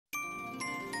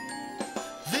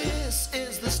This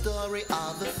is the story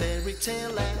of a fairy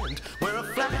tale land, where a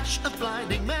flash of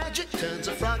blinding magic turns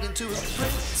a frog into a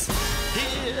prince.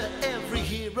 Here, every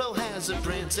hero has a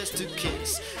princess to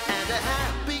kiss, and a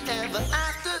happy ever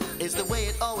after is the way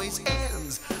it always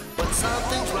ends. But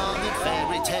something's wrong in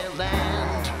fairy tale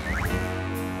land.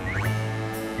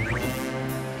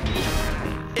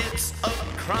 It's a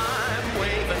crime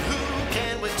wave, and who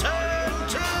can we turn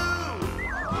to?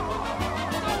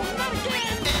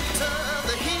 Enter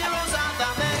the heroes of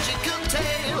our magical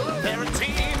tale. They're a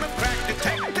team of crack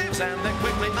detectives, and they're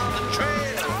quickly on the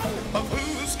trail of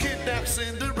who's kidnapped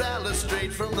Cinderella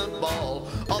straight from the ball,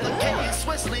 or the case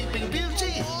where Sleeping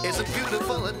Beauty isn't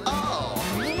beautiful at all.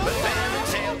 The fairy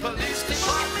tale police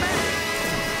department.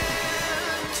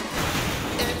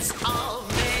 It's all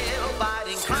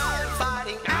nail-biting,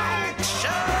 crime-fighting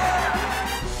action.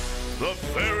 The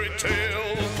Fairy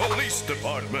Tale Police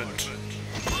Department.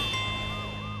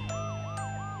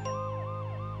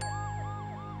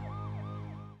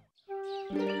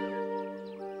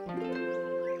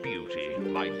 Beauty,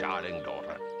 my darling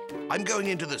daughter, I'm going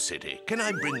into the city. Can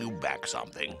I bring you back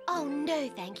something? Oh, no,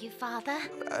 thank you, Father.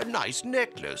 A nice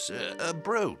necklace, a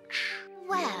brooch.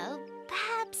 Well,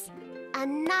 perhaps a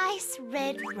nice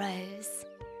red rose.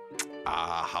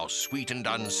 Ah, how sweet and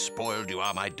unspoiled you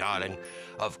are, my darling.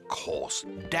 Of course,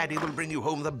 Daddy will bring you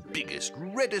home the biggest,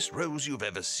 reddest rose you've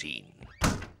ever seen.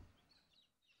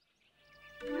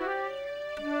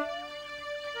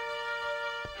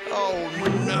 Oh,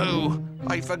 no!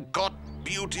 I forgot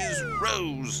Beauty's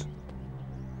rose.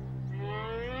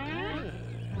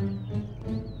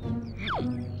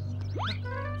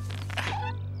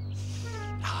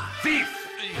 Thief!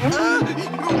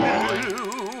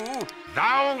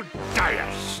 Thou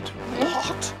diest.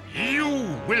 What?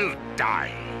 You will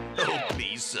die. Oh,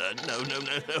 please, sir. No.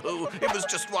 It was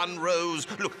just one rose.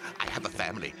 Look, I have a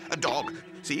family, a dog.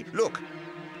 See, look.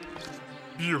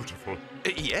 Beautiful.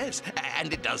 Yes,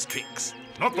 and it does tricks.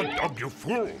 Not the dog, you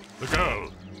fool. The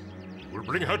girl. We'll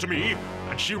bring her to me,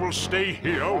 and she will stay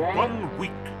here 1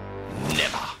 week.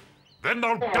 Never. Then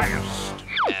thou diest.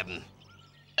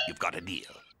 You've got a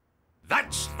deal.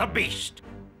 That's the beast.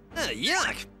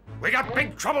 Yuck! We got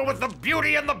big trouble with the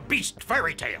Beauty and the Beast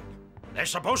fairy tale. They're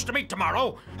supposed to meet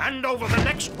tomorrow, and over the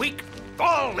next week,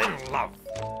 fall in love.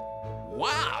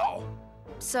 Wow!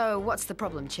 So, what's the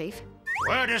problem, Chief?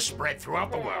 Word is spread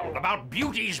throughout the world about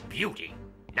Beauty's beauty.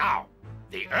 Now,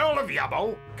 the Earl of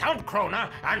Yubbo, Count Krona,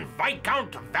 and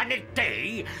Viscount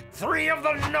Vanity, 3 of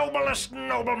the noblest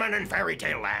noblemen in fairy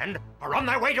tale land, are on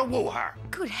their way to woo her.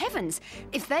 Good heavens!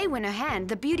 If they win her hand,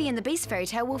 the Beauty and the Beast fairy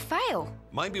tale will fail.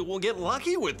 Maybe we'll get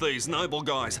lucky with these noble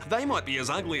guys. They might be as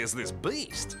ugly as this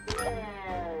beast.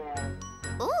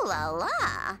 Ooh la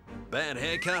la. Bad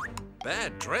haircut,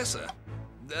 bad dresser.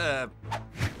 The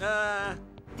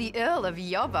Earl of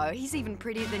Yubbo? He's even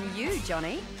prettier than you,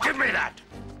 Johnny. Give me that!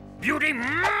 Beauty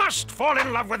must fall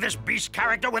in love with this Beast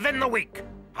character within the week.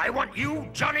 I want you,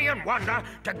 Johnny and Wanda,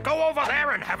 to go over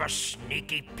there and have a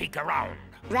sneaky peek around.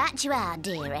 Right you are,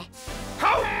 dearie.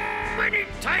 How many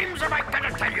times am I gonna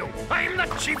tell you? I'm the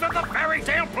chief of the Fairy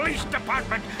Tale Police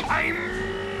Department. I'm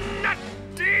not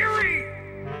dearie.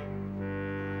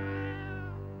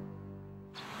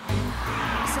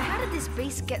 So how did this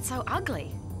beast get so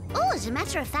ugly? Oh, as a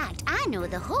matter of fact, I know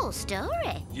the whole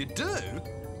story. You do?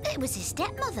 It was his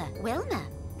stepmother, Wilma.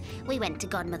 We went to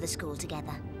godmother school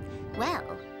together. Well,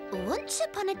 once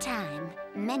upon a time,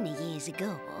 many years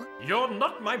ago... You're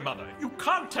not my mother. You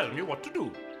can't tell me what to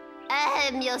do.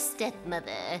 I'm your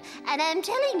stepmother, and I'm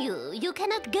telling you, you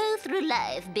cannot go through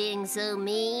life being so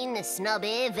mean,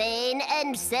 snobby, vain,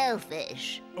 and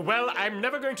selfish. Well, I'm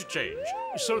never going to change,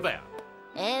 so there.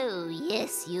 Oh,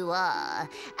 yes, you are.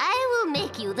 I will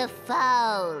make you the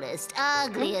foulest,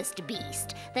 ugliest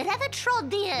beast that ever trod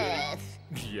the earth.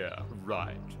 Yeah,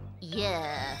 right.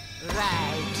 Yeah,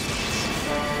 right.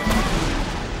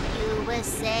 You were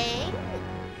saying?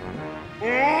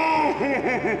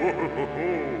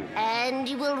 And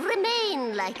you will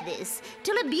remain like this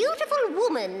till a beautiful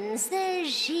woman says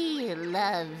she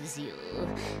loves you.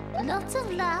 Lots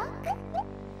of luck.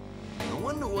 I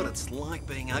wonder what it's like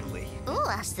being ugly. Oh,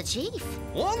 ask the chief.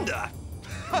 Wanda!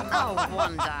 Oh,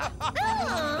 Wanda.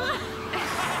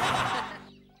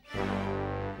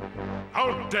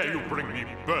 How dare you bring me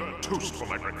burnt toast for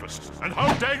my breakfast? And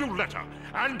how dare you let her?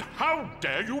 And how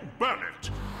dare you burn it?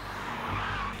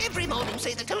 Every morning you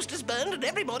say the toast is burned, and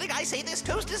every morning I say this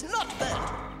toast is not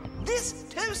burned. This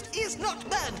toast is not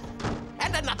burned.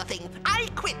 And another thing, I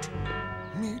quit.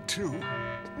 Me too.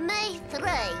 Me 3.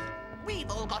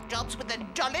 We've all got jobs with the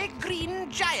Jolly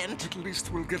Green Giant. At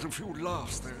least we'll get a few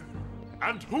laughs there.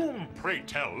 And whom, pray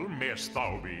tell, mayst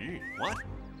thou be? What?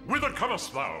 Whither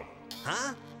comest thou?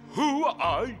 Huh? Who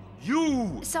are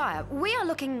you? Sire, we are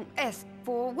looking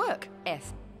for work.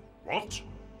 What?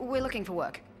 We're looking for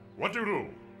work. What do you do?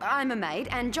 I'm a maid,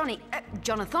 and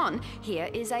Jonathan here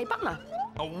is a butler.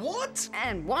 A what?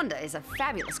 And Wanda is a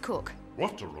fabulous cook.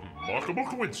 What a remarkable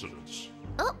coincidence.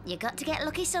 Oh, you got to get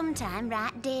lucky sometime,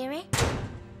 right, dearie?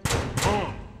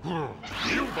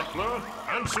 You, butler,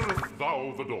 answereth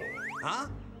thou the door. Huh?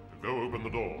 Go open the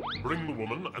door. Bring the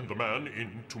woman and the man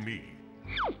in to me.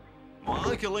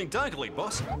 Okily dokily,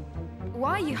 boss.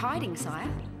 Why are you hiding, sire?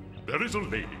 There is a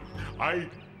lady.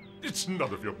 It's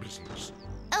none of your business.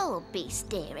 Oh, beast,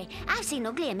 dearie. I've seen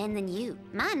uglier men than you.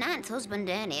 My ninth husband,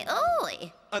 Ernie.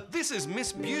 Oi! This is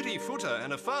Miss Beauty Footer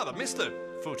and her father, Mr.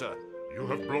 Footer. You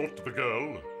have brought the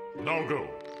girl. Now go.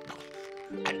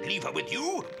 And leave her with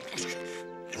you?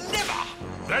 Never!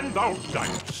 Then thou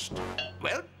diest.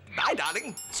 Well, bye,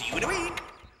 darling. See you in a week.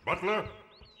 Butler,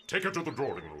 take her to the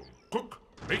drawing room. Cook,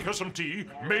 make her some tea.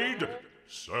 Maid,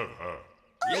 serve her.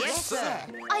 Yes, sir.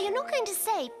 Are you not going to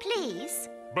say, please?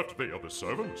 But they are the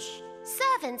servants.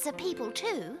 Servants are people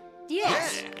too.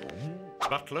 Yes.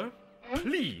 Butler,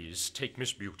 please take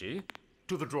Miss Beauty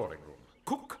to the drawing room.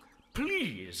 Cook,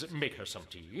 please make her some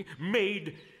tea.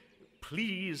 Maid,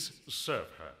 please serve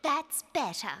her. That's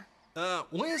better.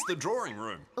 Where's the drawing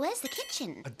room? Where's the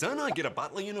kitchen? Don't I get a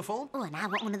butler uniform? Oh, and I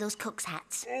want one of those cook's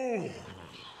hats.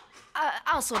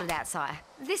 I'll sort it out, sire.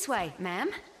 This way,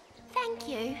 ma'am. Thank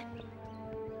you.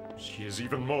 She is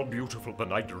even more beautiful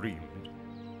than I dreamed.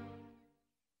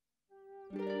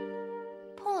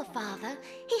 Poor father.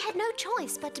 He had no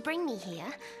choice but to bring me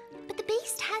here. But the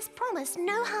beast has promised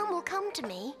no harm will come to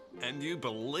me. And you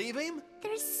believe him?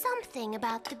 There is something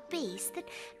about the beast that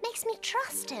makes me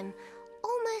trust him.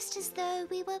 Almost as though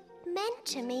we were meant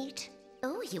to meet.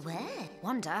 Oh, you were?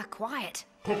 Wanda, quiet.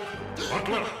 Cook,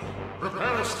 butler,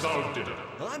 preparest thou dinner.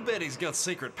 I bet he's got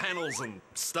secret panels and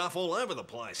stuff all over the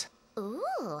place.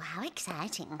 Ooh, how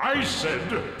exciting. I said,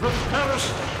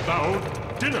 preparest thou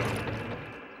dinner.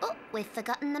 Oh, we've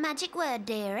forgotten the magic word,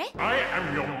 dearie. I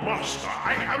am your master.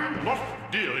 I am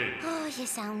not dearie. Oh, you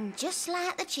sound just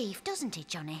like the chief, doesn't it,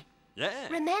 Johnny? Yeah.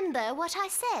 Remember what I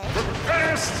said?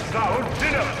 Preparest thou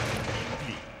dinner.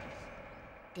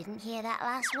 Didn't hear that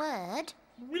last word.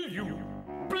 Will you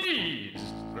please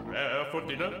prepare for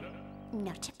dinner?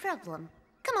 Not a problem.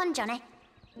 Come on, Johnny.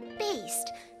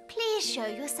 Beast, please show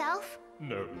yourself.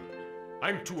 No,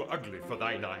 I'm too ugly for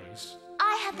thine eyes.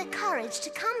 I have the courage to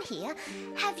come here.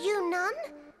 Have you none?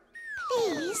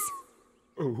 Please.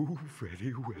 Oh,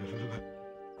 very well.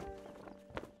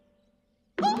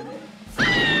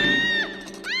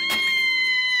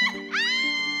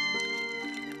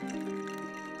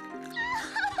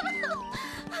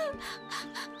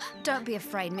 Don't be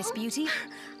afraid, Miss Beauty.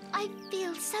 I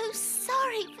feel so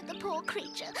sorry for the poor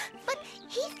creature, but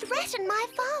he threatened my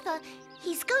father.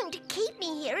 He's going to keep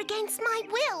me here against my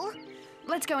will.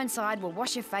 Let's go inside, we'll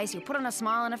wash your face, you'll put on a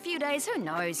smile in a few days, who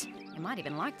knows? You might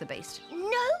even like the beast.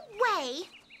 No way.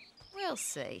 We'll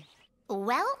see.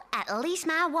 Well, at least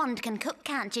my wand can cook,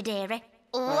 can't you, dearie?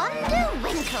 Wonder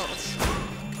Winkles.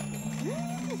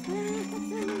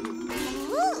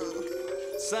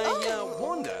 Say,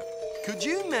 Wanda, could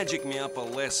you magic me up a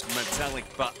less metallic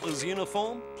butler's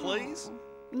uniform, please?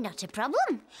 Not a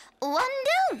problem.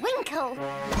 Wonder Winkle.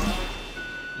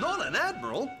 Not an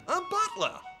admiral, a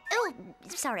butler. Oh,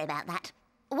 sorry about that.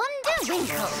 Wonder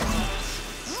Winkle.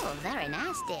 Oh, very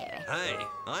nice, dearie. Hey,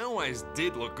 I always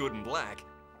did look good in black.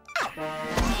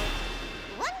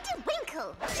 Wonder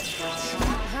Winkle.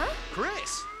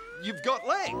 Chris, you've got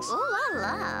legs. Ooh la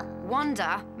la.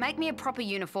 Wanda, make me a proper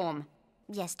uniform.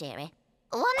 Yes, dearie.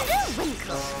 Wonder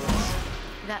Winkle.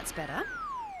 That's better.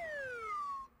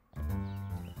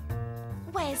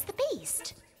 Where's the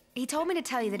beast? He told me to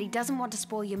tell you that he doesn't want to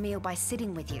spoil your meal by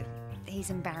sitting with you. He's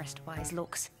embarrassed by his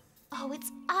looks. Oh,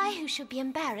 it's I who should be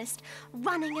embarrassed,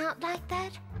 running out like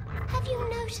that. Have you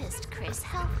noticed, Chris,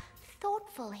 how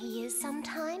thoughtful he is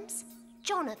sometimes?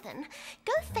 Jonathan,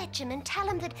 go fetch him and tell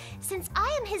him that since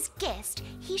I am his guest,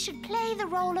 he should play the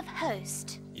role of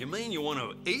host. You mean you want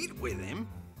to eat with him?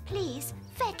 Please,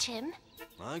 fetch him.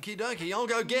 Okie dokie, I'll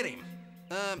go get him.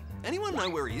 Anyone know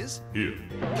where he is? Here.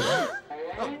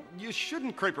 Oh, you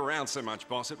shouldn't creep around so much,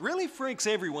 boss. It really freaks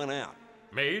everyone out.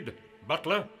 Maid,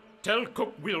 butler, tell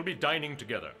cook we'll be dining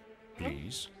together.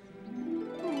 Please.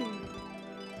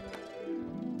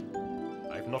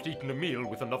 I've not eaten a meal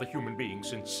with another human being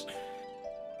since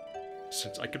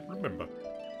I can remember.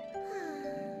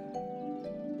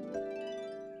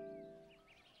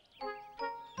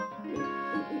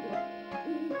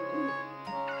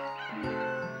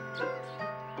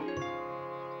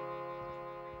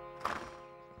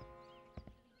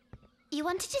 You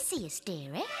wanted to see us,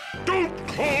 dearie? Don't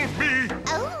call me!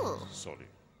 Oh, Sorry.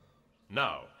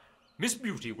 Now, Miss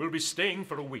Beauty will be staying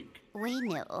for a week. we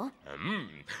know.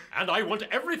 And I want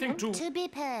everything to... To be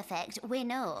perfect, we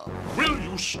know. Will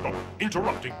you stop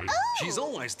interrupting me? She's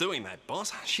always doing that,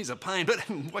 boss. She's a pain, but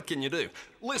what can you do?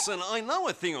 Listen, I know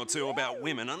a thing or two about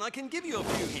women, and I can give you a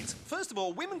few hints. First of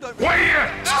all, women don't...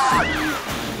 Quiet! I'm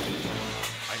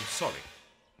sorry.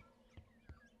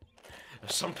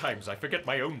 Sometimes I forget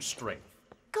my own strength.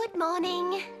 Good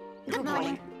morning. Good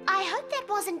morning. I hope that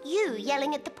wasn't you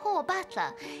yelling at the poor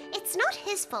butler. It's not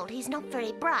his fault he's not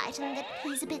very bright and that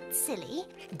he's a bit silly.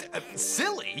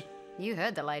 Silly? You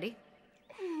heard the lady.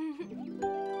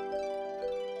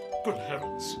 Good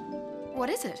heavens. What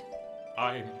is it?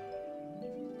 I'm...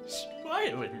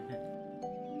 smiling.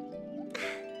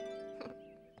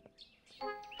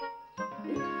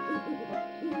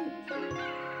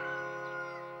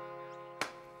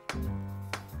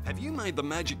 Have you made the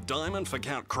magic diamond for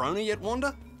Count Crona yet,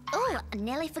 Wanda? Oh, I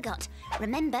nearly forgot.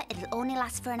 Remember, it'll only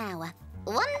last for an hour.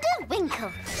 Wonder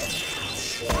Winkle.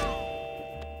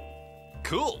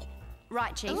 Cool.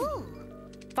 Right, Chief. Ooh.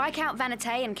 Viscount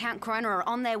Vanity and Count Crona are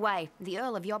on their way. The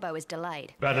Earl of Yobbo is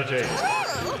delayed. Vanity.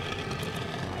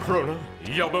 Crona.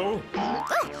 Yobbo.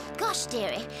 Oh, gosh,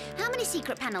 dearie. How many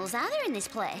secret panels are there in this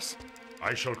place?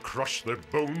 I shall crush their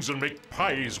bones and make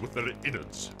pies with their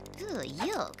innards. Ooh,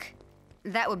 yuck.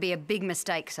 That would be a big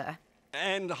mistake, sir.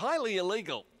 And highly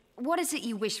illegal. What is it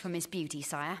you wish for Miss Beauty,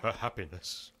 sire? Her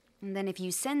happiness. And then if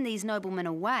you send these noblemen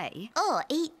away, Or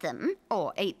eat them.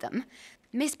 or eat them,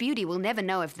 Miss Beauty will never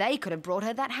know if they could have brought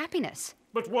her that happiness.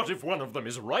 But what if one of them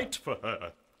is right for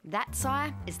her? That,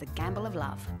 sire, is the gamble of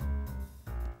love.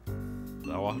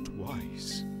 Thou art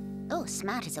wise. Oh,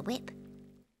 smart as a whip.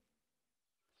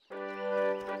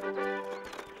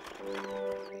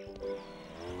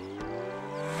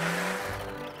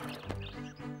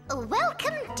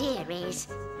 Welcome, dearies.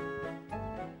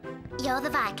 You're the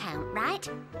Viscount, right?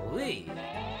 Oui.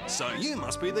 So you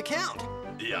must be the Count.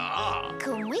 Yeah.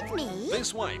 Come with me.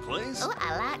 This way, please. Oh,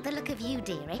 I like the look of you,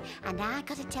 dearie. And I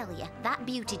gotta tell you, that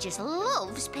beauty just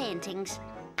loves paintings.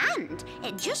 And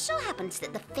it just so happens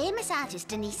that the famous artist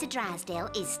Denise Drysdale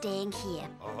is staying here.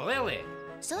 Really?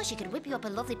 So she could whip you up a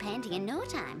lovely painting in no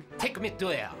time. Take me to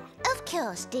her. Of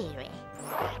course, dearie.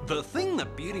 The thing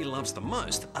that Beauty loves the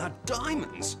most are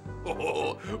diamonds.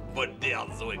 Oh, but they are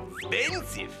so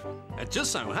expensive. It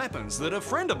just so happens that a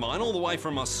friend of mine all the way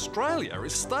from Australia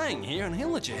is staying here and he'll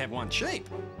let you have one cheap.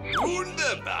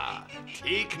 Wunderbar.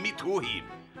 Take me to him.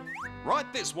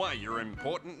 Right this way, your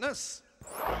importantness.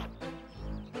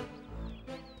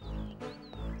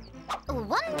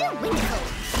 Wonder Winkle.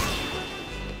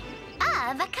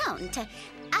 Ah, Viscount.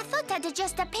 I thought I'd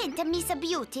just paint Miss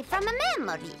Beauty from a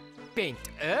memory. Paint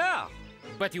her?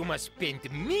 But you must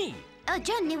paint me. Oh,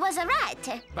 Johnny was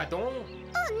right. Pardon?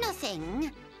 Oh,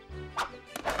 nothing.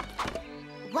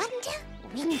 Wonder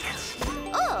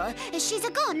Winkle. Oh, she's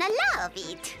gonna love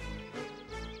it.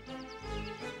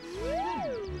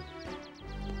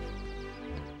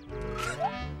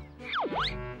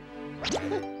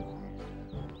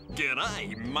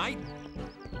 G'day, mate.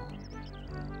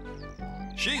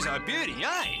 She's a beauty,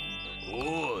 eh?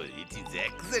 Oh, it is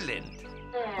excellent.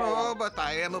 Oh, but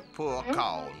I am a poor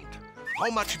count. How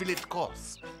much will it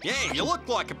cost? Yeah, you look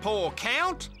like a poor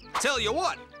count. Tell you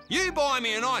what, you buy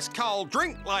me a nice cold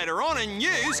drink later on and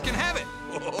yous can have it.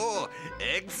 Oh,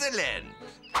 excellent.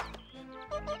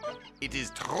 It is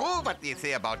true what they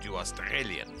say about you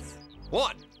Australians.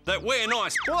 What? That we're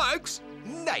nice blokes?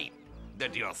 Nay,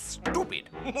 that you're stupid.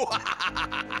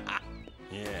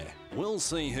 Yeah, we'll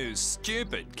see who's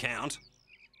stupid, Count.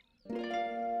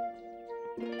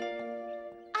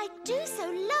 I do so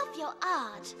love your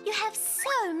art. You have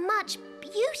so much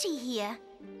beauty here.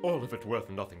 All of it worth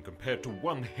nothing compared to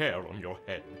one hair on your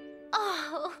head.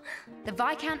 Oh, The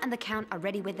Viscount and the Count are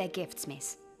ready with their gifts,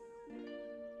 miss.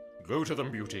 Go to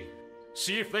them, Beauty.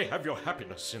 See if they have your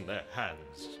happiness in their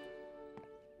hands.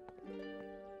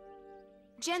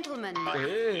 Gentlemen,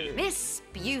 Miss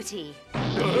Beauty.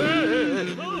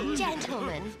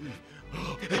 gentlemen.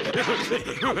 Oh,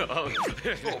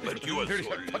 but you are so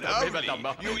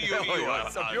lovely.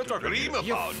 You are a dream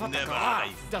Your about never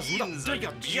photograph does not seen do you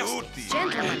such justice. beauty.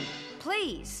 Gentlemen,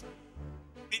 please.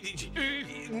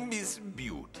 Miss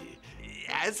Beauty,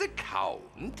 as a count,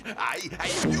 I...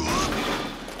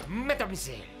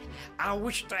 Mademoiselle, I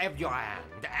wish to have your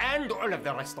hand and all of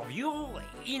the rest of you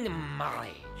in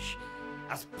marriage.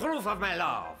 As proof of my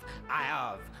love, I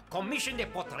have commissioned a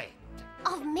portrait.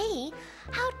 Of me?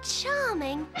 How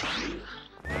charming.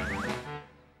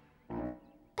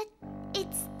 But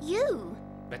it's you.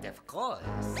 But of course.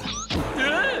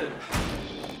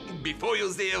 Before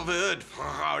you say a word,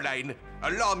 Fraulein,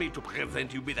 allow me to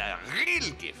present you with a real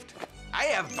gift. I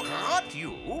have brought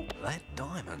you... That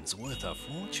diamond's worth a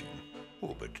fortune.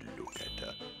 Oh, but look at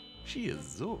her. She is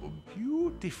so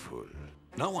beautiful.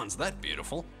 No one's that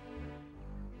beautiful.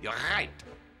 You're right.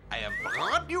 I have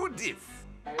brought you this.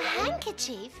 A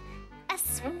handkerchief? A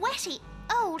sweaty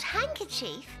old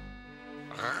handkerchief?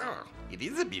 It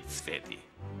is a bit sweaty.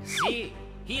 See,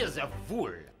 he is a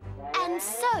fool. And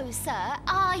so, sir,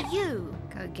 are you.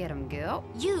 Go get him, girl.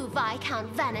 You, Viscount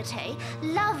Vanity,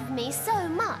 love me so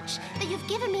much that you've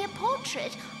given me a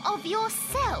portrait of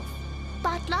yourself.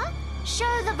 Butler,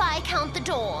 show the Viscount the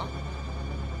door.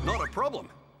 Not a problem.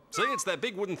 See, it's that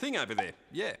big wooden thing over there.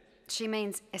 Yeah. She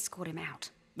means escort him out.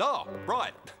 Oh,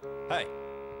 right. Hey.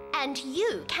 And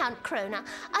you, Count Krona,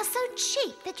 are so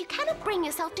cheap that you cannot bring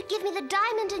yourself to give me the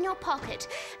diamond in your pocket.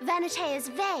 Vanity is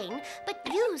vain, but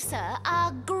you, sir,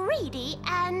 are greedy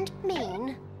and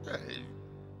mean.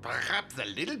 Perhaps a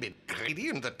little bit greedy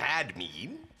and a tad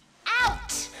mean.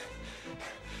 Out!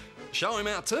 Show him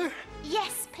out too?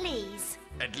 Yes, please.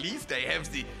 At least I have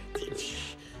the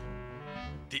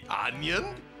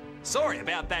onion. Sorry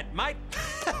about that, mate.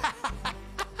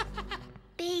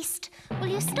 Beast, will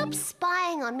you stop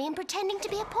spying on me and pretending to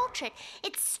be a portrait?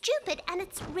 It's stupid and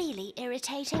it's really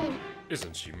irritating.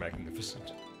 Isn't she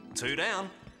magnificent? 2 down.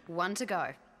 1 to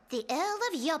go. The Earl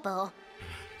of Yobble.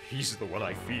 He's the one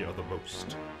I fear the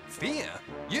most. Fear?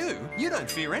 You? You don't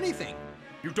fear anything.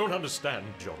 You don't understand,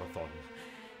 Jonathan.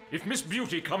 If Miss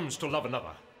Beauty comes to love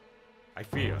another, I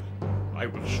fear I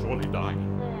will surely die.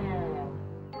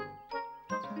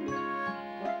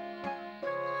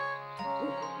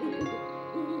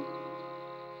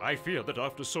 I fear that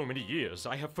after so many years,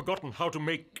 I have forgotten how to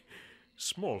make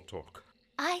small talk.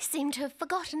 I seem to have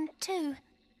forgotten too.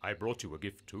 I brought you a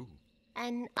gift too.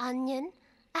 An onion,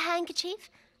 a handkerchief,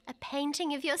 a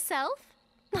painting of yourself.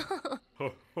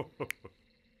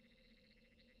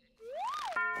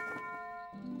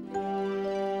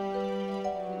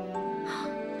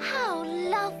 How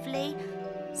lovely.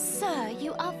 Sir,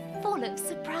 you are full of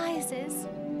surprises.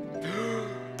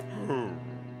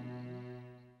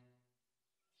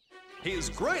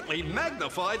 His greatly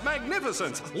magnified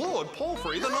magnificence, Lord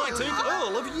Palfrey, the 19th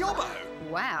Earl of Yobbo.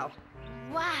 Wow.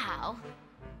 Wow.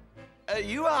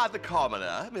 You are the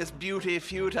commoner, Miss Beauty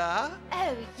Futer.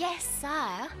 Oh, yes,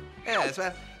 sire. Yes,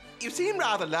 well, you seem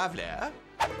rather lovely.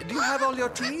 Do you have all your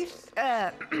teeth?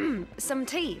 Some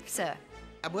tea, sir.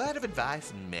 A word of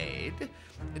advice, maid.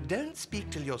 Don't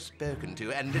speak till you're spoken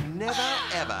to, and never,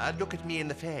 ever look at me in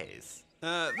the face.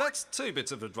 That's 2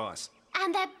 bits of advice.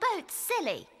 And they're both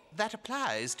silly. That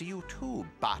applies to you too,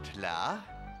 butler.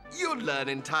 You'll learn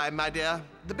in time, my dear.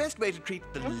 The best way to treat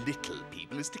the little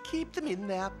people is to keep them in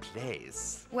their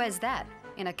place. Where's that?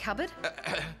 In a cupboard?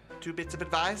 2 bits of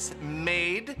advice.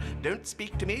 Maid, don't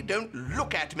speak to me, don't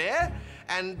look at me,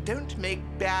 and don't make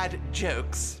bad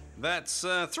jokes. That's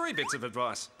 3 bits of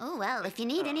advice. Oh, well, if you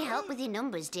need any help with your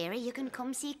numbers, dearie, you can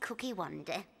come see Cookie one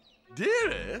day.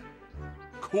 Dearie?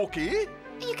 Cookie?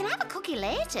 You can have a cookie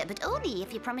later, but only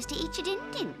if you promise to eat your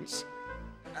din-dins.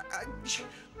 I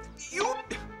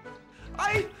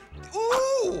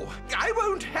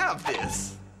won't have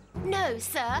this. No,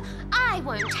 sir, I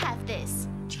won't have this.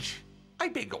 I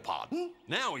beg your pardon?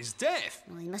 Now he's deaf.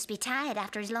 Well, he must be tired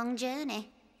after his long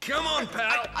journey. Come on,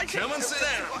 pal. Come and sit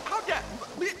down. How dare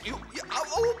you,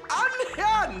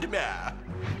 unhand me!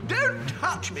 Don't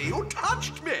touch me! You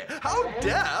touched me! How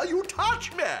dare you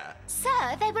touch me!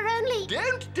 Sir, they were only...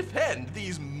 Don't defend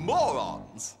these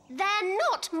morons! They're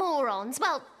not morons.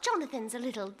 Well, Jonathan's a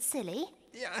little silly.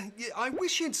 Yeah, I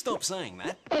wish you'd stop saying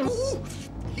that. Ooh,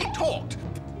 he talked.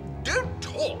 Don't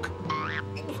talk.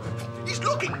 He's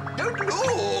looking. Don't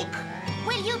look.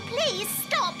 Will you please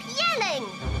stop yelling?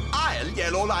 I'll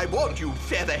yell all I want, you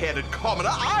feather-headed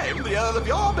commoner. I'm the Earl of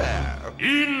Yobbo.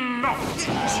 Enough!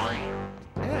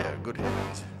 Oh, good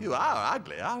heavens. You are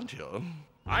ugly, aren't you?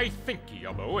 I think,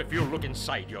 Yobbo, if you look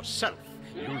inside yourself,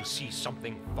 you'll see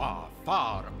something far,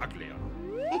 far uglier.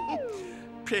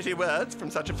 Pretty words from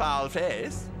such a foul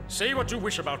face. Say what you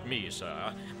wish about me,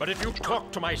 sir, but if you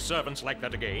talk to my servants like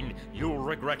that again, you'll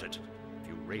regret it. If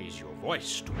you raise your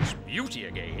voice to Miss Beauty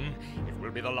again, it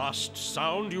will be the last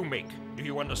sound you make. Do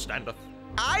you understandeth?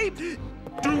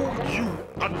 Do you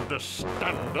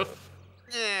understandeth?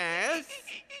 Yes.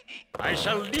 I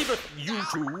shall leaveth you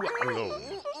two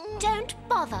alone. Don't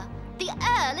bother. The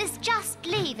Earl is just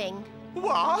leaving.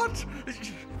 What?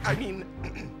 I mean,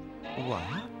 what?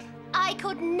 I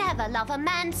could never love a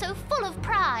man so full of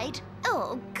pride.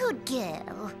 Oh, good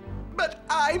girl. But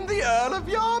I'm the Earl of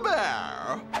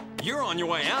Yobbo. You're on your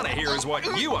way out of here is what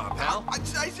you are, pal. I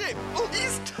said, oh,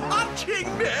 he's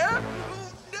touching me. Oh,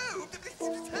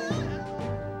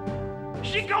 no.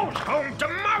 She goes home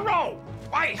tomorrow.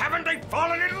 Why haven't they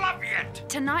fallen in love yet?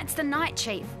 Tonight's the night,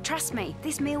 Chief. Trust me,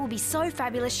 this meal will be so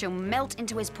fabulous she'll melt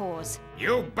into his paws.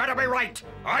 You better be right,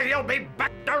 or he'll be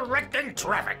back directing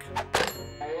traffic.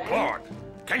 Claude,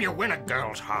 can you win a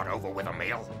girl's heart over with a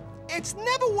meal? It's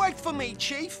never worked for me,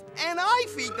 Chief, and I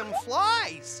feed them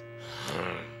flies.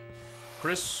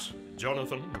 Chris,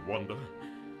 Jonathan, Wanda,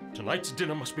 tonight's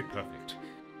dinner must be perfect.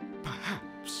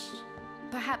 Perhaps,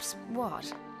 Perhaps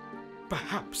what?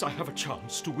 perhaps I have a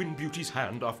chance to win Beauty's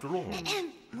hand after all.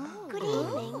 Good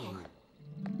evening.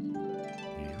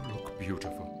 You look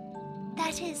beautiful.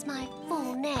 That is my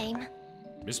full name.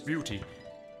 Miss Beauty,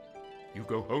 you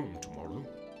go home tomorrow.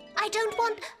 I don't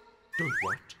want Don't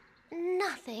what?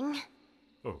 nothing.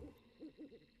 Oh.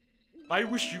 I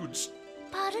wish you'd...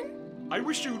 Pardon? I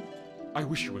wish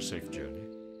you a safe journey.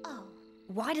 Oh.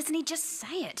 Why doesn't he just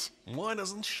say it? Why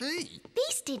doesn't she?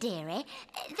 Beastie, dearie,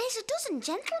 there's a dozen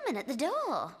gentlemen at the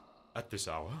door. At this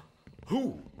hour?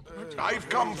 Who? I've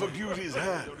come for Beauty's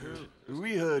hand.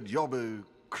 We heard Yobbo,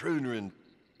 Kroner and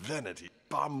Vanity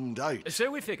bummed out.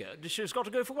 So we figured she's got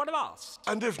to go for one of us.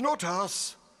 And if not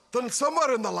us, then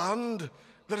somewhere in the land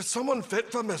there's someone fit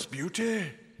for Miss Beauty.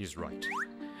 He's right.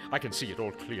 I can see it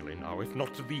all clearly now. If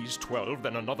not these 12,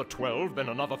 then another 12, then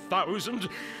another 1,000.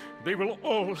 They will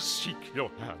all seek your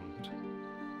hand.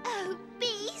 Oh,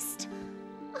 Beast.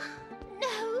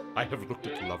 No. I have looked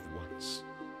at love once.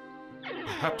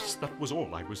 Perhaps that was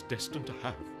all I was destined to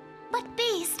have. But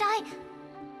Beast,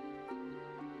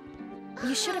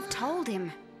 You should have told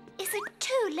him. Is it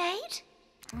too late?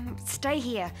 Stay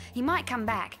here. He might come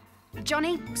back.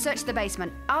 Johnny, search the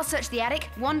basement. I'll search the attic.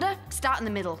 Wanda, start in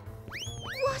the middle.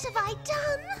 What have I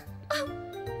done?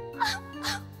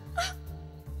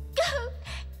 Go!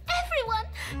 Everyone!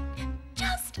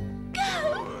 Just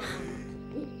go!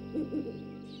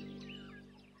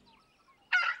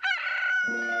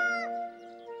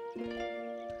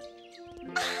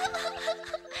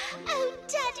 Oh,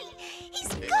 Daddy! He's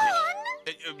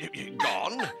gone!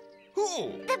 Gone?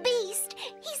 Who? The Beast!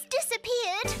 He's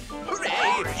disappeared!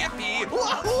 Hooray! Yippee!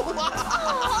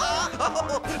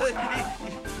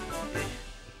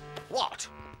 What?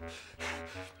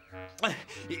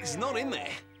 He's not in there.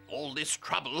 All this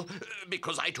trouble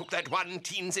because I took that one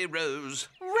teensy rose.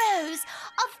 Rose!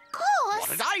 Of course! What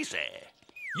did I say?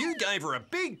 You gave her a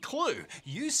big clue.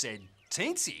 You said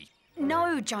teensy.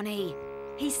 No, Johnny.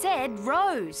 He said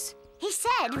Rose. He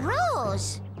said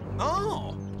Rose.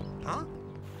 Oh. Huh?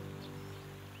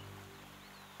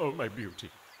 Oh, my beauty.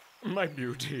 My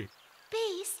beauty.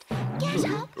 Beast, get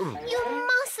up! You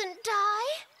mustn't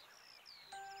die!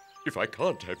 If I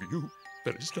can't have you,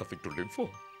 there is nothing to live for.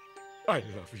 I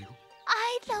love you.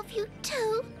 I love you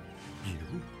too.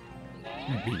 You?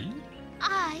 Me?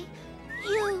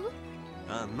 You.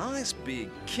 A nice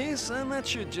big kiss, and that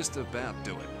should just about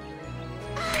do it.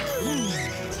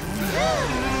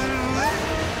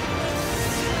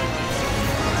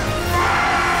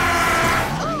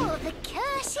 Oh, the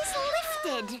curse is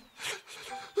lifted.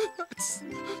 That's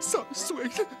so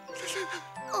sweet.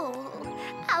 Oh,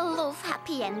 I love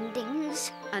happy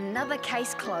endings. Another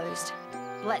case closed.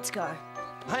 Let's go.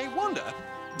 Hey, Wanda,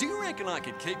 do you reckon I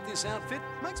could keep this outfit?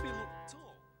 Makes me look...